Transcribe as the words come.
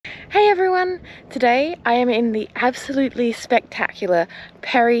everyone! Today I am in the absolutely spectacular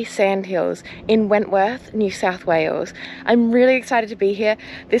Sandhills in Wentworth, New South Wales. I'm really excited to be here.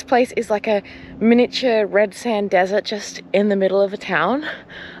 This place is like a miniature red sand desert just in the middle of a town.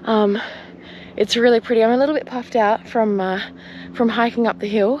 It's really pretty. I'm a little bit puffed out from hiking up the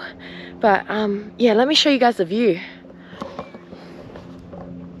hill, but yeah, let me show you guys the view.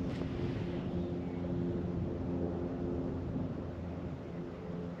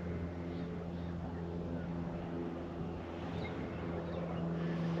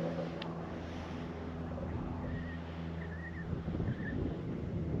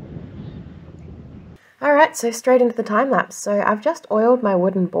 Alright, so straight into the time lapse. So I've just oiled my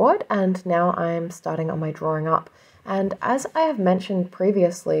wooden board and now I'm starting on my drawing up. And as I have mentioned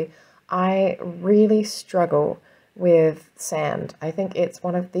previously, I really struggle with sand. I think it's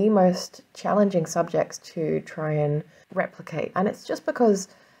one of the most challenging subjects to try and replicate. And it's just because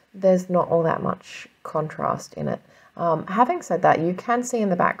there's not all that much contrast in it. Having said that, you can see in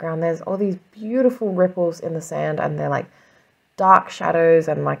the background there's all these beautiful ripples in the sand and they're like dark shadows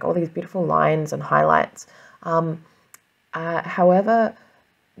and like all these beautiful lines and highlights. However,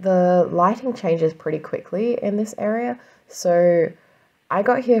 the lighting changes pretty quickly in this area. So I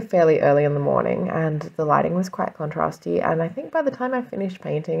got here fairly early in the morning and the lighting was quite contrasty. And I think by the time I finished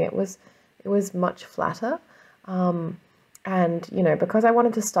painting, it was much flatter. And, you know, because I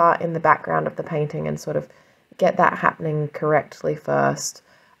wanted to start in the background of the painting and sort of get that happening correctly first,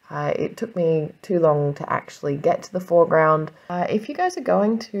 it took me too long to actually get to the foreground. If you guys are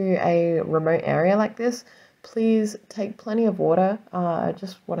going to a remote area like this, please take plenty of water. I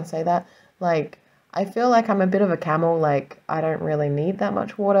just want to say that. Like, I feel like I'm a bit of a camel, like I don't really need that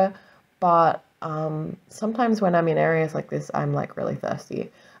much water, but sometimes when I'm in areas like this, I'm like really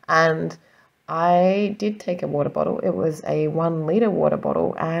thirsty. And I did take a water bottle. It was a 1 liter water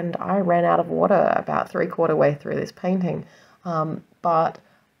bottle and I ran out of water about 3/4 way through this painting. But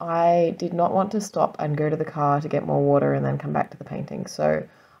I did not want to stop and go to the car to get more water and then come back to the painting. So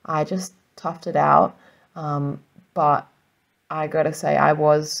I just toughed it out. But I gotta say, I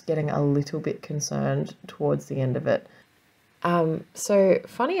was getting a little bit concerned towards the end of it. So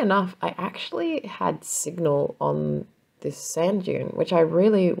funny enough, I actually had signal on this sand dune, which I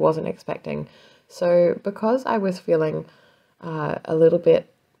really wasn't expecting. So because I was feeling a little bit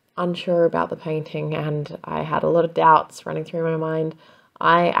unsure about the painting and I had a lot of doubts running through my mind,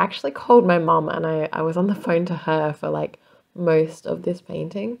 I actually called my mum and I was on the phone to her for like most of this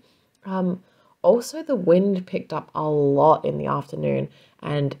painting. Also, the wind picked up a lot in the afternoon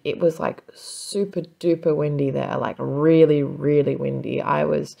and it was like super duper windy there, like really, really windy. I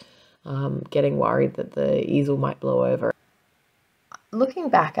was getting worried that the easel might blow over. Looking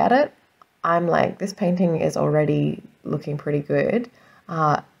back at it, I'm like, this painting is already looking pretty good.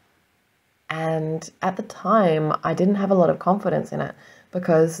 And at the time, I didn't have a lot of confidence in it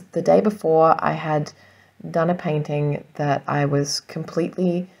because the day before I had done a painting that I was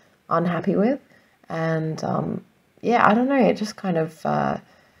completely unhappy with. And yeah, I don't know, it just kind of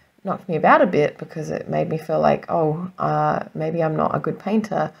knocked me about a bit because it made me feel like, oh, maybe I'm not a good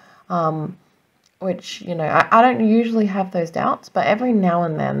painter. Which, you know, I don't usually have those doubts, but every now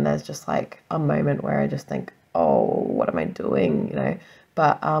and then there's just like a moment where I just think, oh, what am I doing, you know?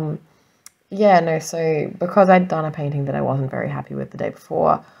 But yeah, no, so because I'd done a painting that I wasn't very happy with the day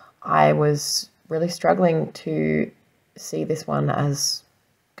before, I was really struggling to see this one as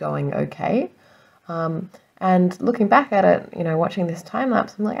going okay. And looking back at it, you know, watching this time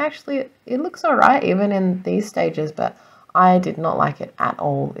lapse, I'm like, actually, it looks all right even in these stages, but I did not like it at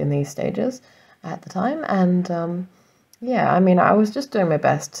all in these stages at the time. And yeah, I mean, I was just doing my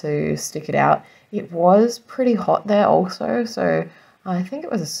best to stick it out. It was pretty hot there also, so I think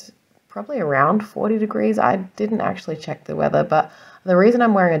it was probably around 40 degrees. I didn't actually check the weather, but the reason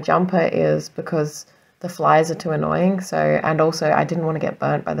I'm wearing a jumper is because the flies are too annoying. So, and also I didn't want to get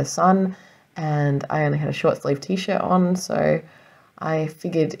burnt by the sun and I only had a short sleeve t-shirt on. So I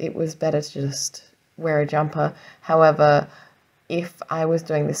figured it was better to just wear a jumper. However, if I was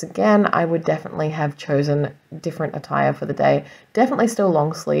doing this again, I would definitely have chosen different attire for the day. Definitely still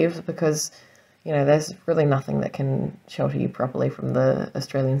long sleeves because, you know, there's really nothing that can shelter you properly from the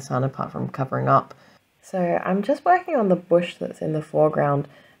Australian sun apart from covering up. So I'm just working on the bush that's in the foreground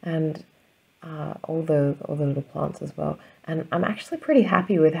and all the little plants as well. And I'm actually pretty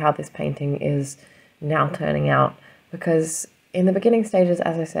happy with how this painting is now turning out because in the beginning stages,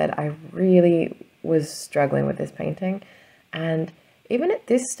 as I said, I really was struggling with this painting. And even at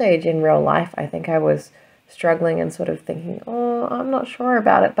this stage in real life, I think I was struggling and sort of thinking, oh, I'm not sure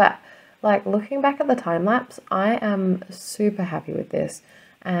about it. But like looking back at the time lapse, I am super happy with this.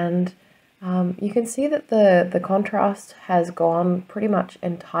 And You can see that the contrast has gone pretty much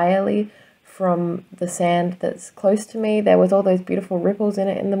entirely from the sand that's close to me. There was all those beautiful ripples in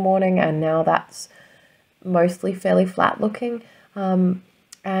it in the morning, and now that's mostly fairly flat looking.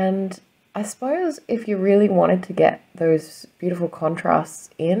 And I suppose if you really wanted to get those beautiful contrasts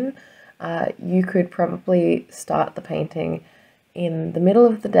in, you could probably start the painting in the middle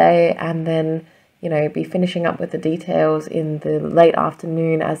of the day and then, you know, be finishing up with the details in the late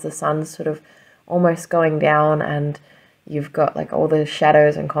afternoon as the sun's sort of almost going down and you've got like all the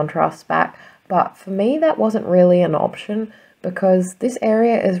shadows and contrasts back. But for me, that wasn't really an option because this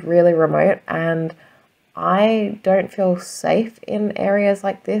area is really remote and I don't feel safe in areas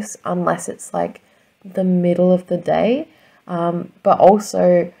like this unless it's like the middle of the day. But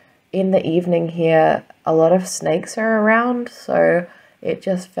also in the evening here, a lot of snakes are around, so it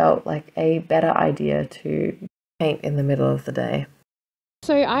just felt like a better idea to paint in the middle of the day.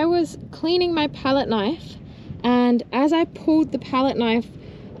 So I was cleaning my palette knife, and as I pulled the palette knife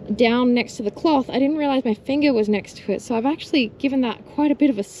down next to the cloth, I didn't realize my finger was next to it, so I've actually given that quite a bit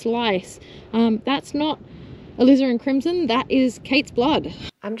of a slice. That's not alizarin crimson, that is Kate's blood.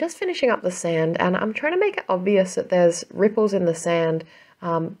 I'm just finishing up the sand and I'm trying to make it obvious that there's ripples in the sand,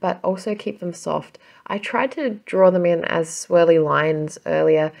 but also keep them soft. I tried to draw them in as swirly lines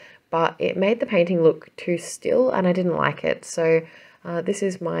earlier, but it made the painting look too still and I didn't like it. So this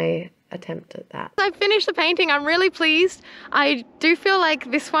is my attempt at that. I finished the painting. I'm really pleased. I do feel like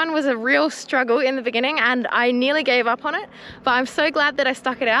this one was a real struggle in the beginning and I nearly gave up on it, but I'm so glad that I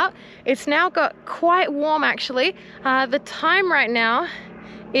stuck it out. It's now got quite warm actually. The time right now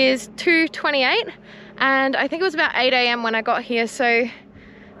is 2:28 and I think it was about 8 AM when I got here, so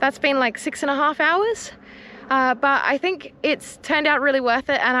that's been like 6.5 hours. But I think it's turned out really worth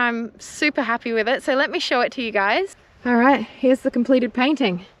it and I'm super happy with it. So let me show it to you guys. All right, here's the completed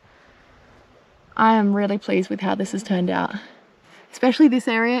painting. I am really pleased with how this has turned out. Especially this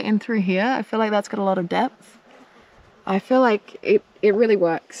area in through here. I feel like that's got a lot of depth. I feel like it really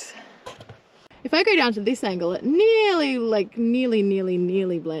works. If I go down to this angle, it nearly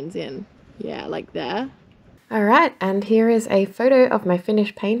blends in. Yeah, like there. All right, and here is a photo of my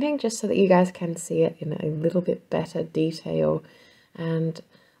finished painting just so that you guys can see it in a little bit better detail. And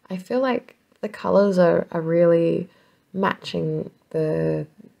I feel like the colors are really matching the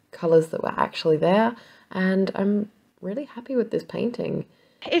colors that were actually there, and I'm really happy with this painting.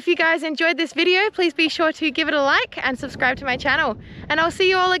 If you guys enjoyed this video, please be sure to give it a like and subscribe to my channel, and I'll see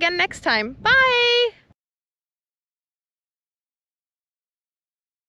you all again next time. Bye!